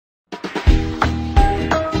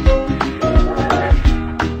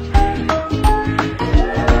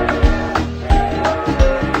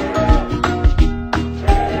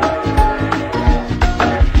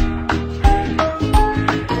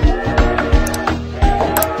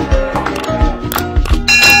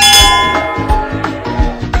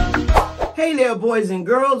boys and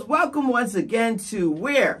girls. Welcome once again to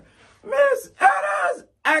where? Ms.Etta's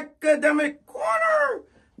Academic Corner.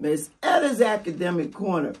 Ms.Etta's Academic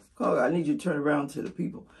Corner. Oh, I need you to turn around to the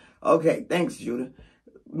people. Okay, thanks, Judah.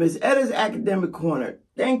 Ms.Etta's Academic Corner.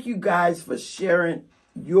 Thank you guys for sharing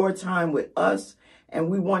your time with us. And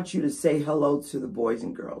we want you to say hello to the boys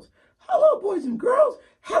and girls. Hello, boys and girls.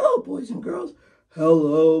 Hello, boys and girls.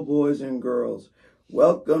 Hello, boys and girls.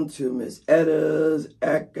 Welcome to Ms.Etta's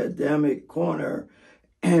Academic Corner.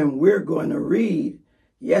 And we're going to read.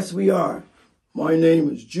 Yes, we are. My name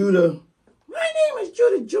is Judah. My name is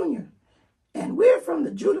Judah Jr. And we're from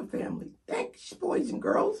the Judah family. Thanks, boys and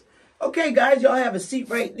girls. Okay, guys, y'all have a seat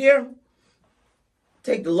right there.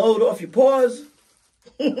 Take the load off your paws.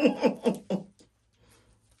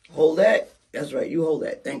 Hold that. That's right. You hold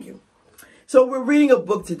that. Thank you. So we're reading a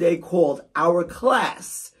book today called Our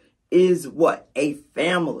Class is What? A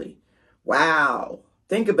Family. Wow.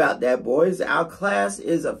 Think about that, boys. Our class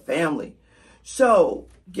is a family. So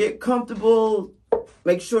get comfortable.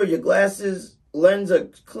 Make sure your glasses, lens are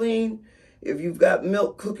clean. If you've got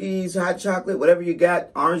milk, cookies, hot chocolate, whatever you got,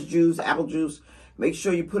 orange juice, apple juice, make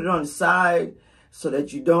sure you put it on the side so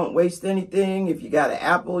that you don't waste anything. If you got an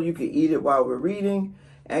apple, you can eat it while we're reading.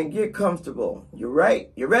 And get comfortable. You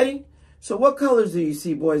right? You ready? So what colors do you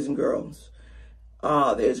see, boys and girls?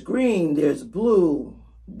 There's green, there's blue,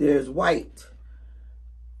 there's white.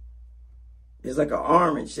 There's like an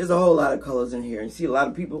orange. There's a whole lot of colors in here. You see a lot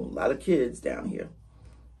of people, a lot of kids down here.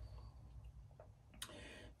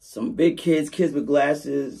 Some big kids, kids with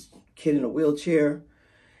glasses, kid in a wheelchair.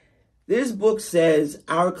 This book says,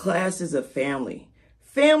 our class is a family.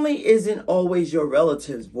 Family isn't always your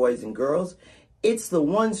relatives, boys and girls. It's the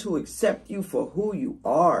ones who accept you for who you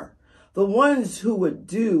are. The ones who would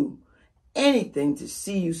do anything to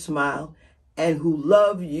see you smile and who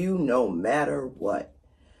love you no matter what.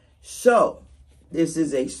 So, this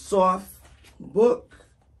is a soft book,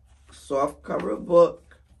 soft cover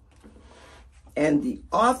book. And the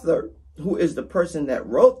author, who is the person that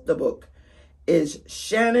wrote the book, is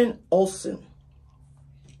Shannon Olson.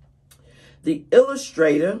 The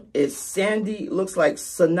illustrator is Sandy, looks like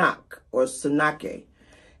Sanak or Sanake.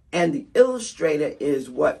 And the illustrator is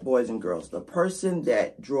what, boys and girls? The person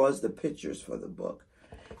that draws the pictures for the book.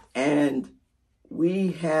 And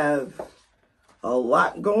we have a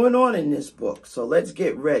lot going on in this book. So let's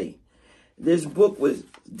get ready. This book was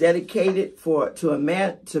dedicated to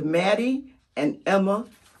Maddie and Emma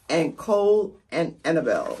and Cole and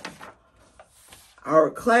Annabelle. Our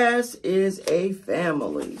class is a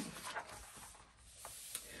family.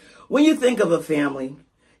 When you think of a family,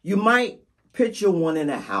 you might picture one in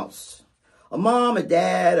a house. A mom, a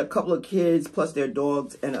dad, a couple of kids, plus their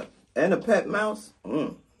dogs, and a pet mouse.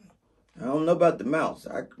 I don't know about the mouse.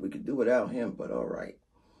 We could do without him, but all right.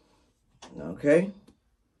 Okay?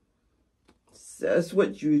 So that's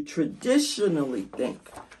what you traditionally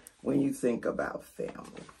think when you think about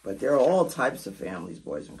family. But there are all types of families,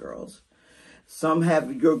 boys and girls. Some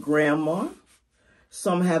have your grandma.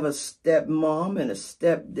 Some have a stepmom and a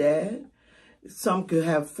stepdad. Some could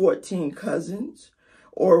have 14 cousins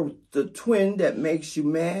or the twin that makes you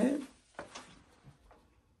mad.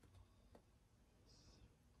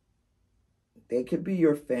 They could be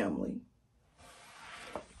your family.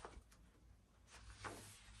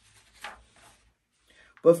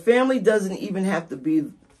 But family doesn't even have to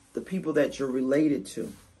be the people that you're related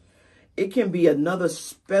to. It can be another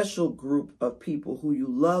special group of people who you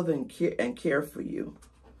love and care for you.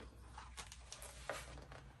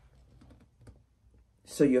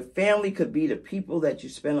 So your family could be the people that you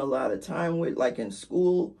spend a lot of time with, like in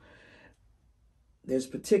school. There's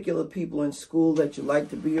particular people in school that you like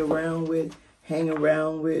to be around with, hang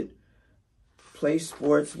around with, play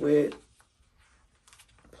sports with,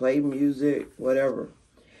 play music, whatever.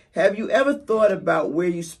 Have you ever thought about where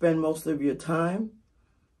you spend most of your time?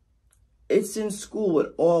 It's in school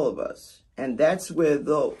with all of us, and that's where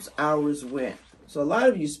those hours went. So a lot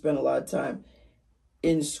of you spend a lot of time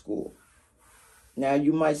in school. Now,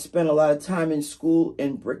 you might spend a lot of time in school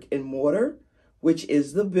in brick and mortar, which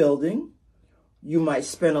is the building. You might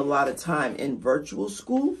spend a lot of time in virtual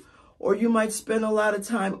school, or you might spend a lot of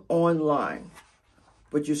time online.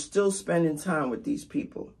 But you're still spending time with these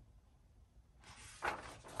people.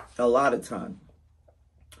 A lot of time.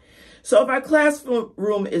 So if our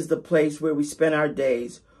classroom is the place where we spend our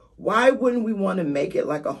days, why wouldn't we want to make it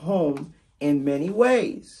like a home in many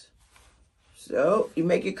ways? So you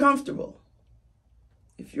make it comfortable.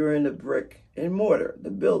 If you're in the brick and mortar,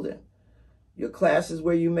 the building, your class is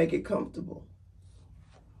where you make it comfortable.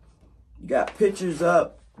 You got pictures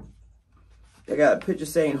up. They got a picture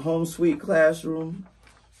saying home sweet classroom.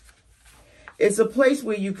 It's a place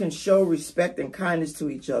where you can show respect and kindness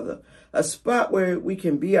to each other. A spot where we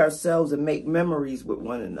can be ourselves and make memories with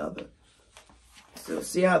one another. So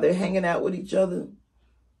see how they're hanging out with each other?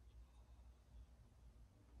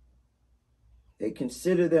 They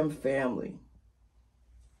consider them family.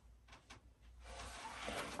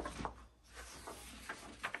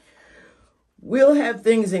 We'll have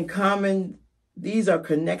things in common. These are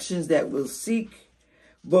connections that we'll seek,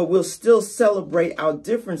 but we'll still celebrate our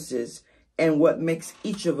differences and what makes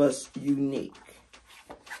each of us unique.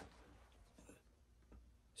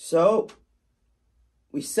 So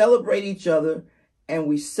we celebrate each other and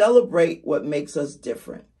we celebrate what makes us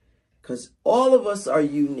different, because all of us are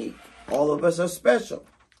unique. All of us are special.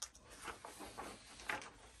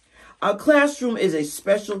 Our classroom is a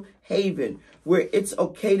special haven where it's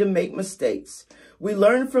okay to make mistakes. We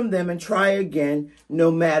learn from them and try again, no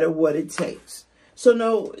matter what it takes.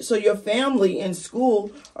 So your family in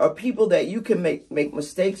school are people that you can make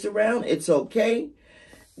mistakes around. It's okay.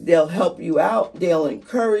 They'll help you out. They'll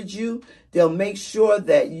encourage you. They'll make sure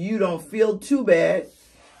that you don't feel too bad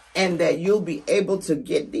and that you'll be able to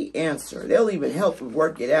get the answer. They'll even help you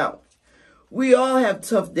work it out. We all have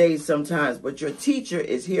tough days sometimes, but your teacher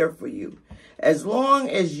is here for you. As long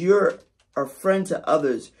as you're a friend to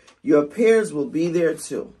others, your peers will be there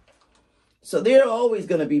too. So there are always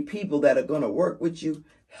going to be people that are going to work with you,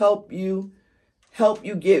 help you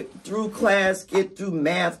get through class, get through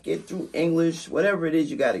math, get through English, whatever it is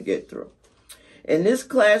you got to get through. In this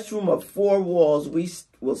classroom of 4 walls, we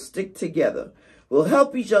will stick together. We'll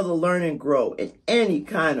help each other learn and grow in any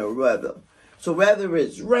kind of weather. So whether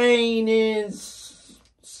it's raining,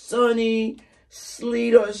 sunny,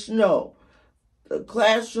 sleet, or snow, the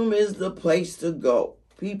classroom is the place to go.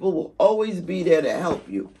 People will always be there to help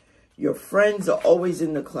you. Your friends are always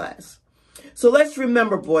in the class. So let's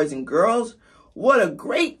remember, boys and girls, what a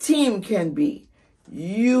great team can be.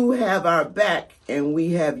 You have our back and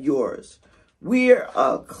we have yours. We're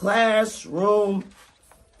a classroom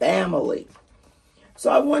family. So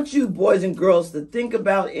I want you, boys and girls, to think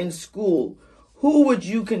about in school, who would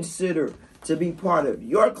you consider to be part of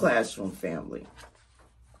your classroom family?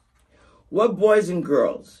 What boys and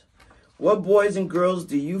girls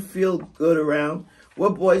do you feel good around?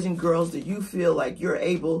 What boys and girls do you feel like you're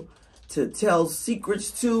able to tell secrets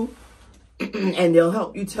to and they'll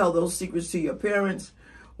help you tell those secrets to your parents?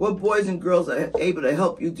 What boys and girls are able to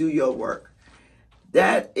help you do your work?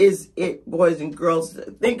 That is it, boys and girls.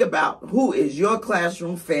 Think about who is your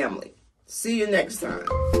classroom family. See you next time.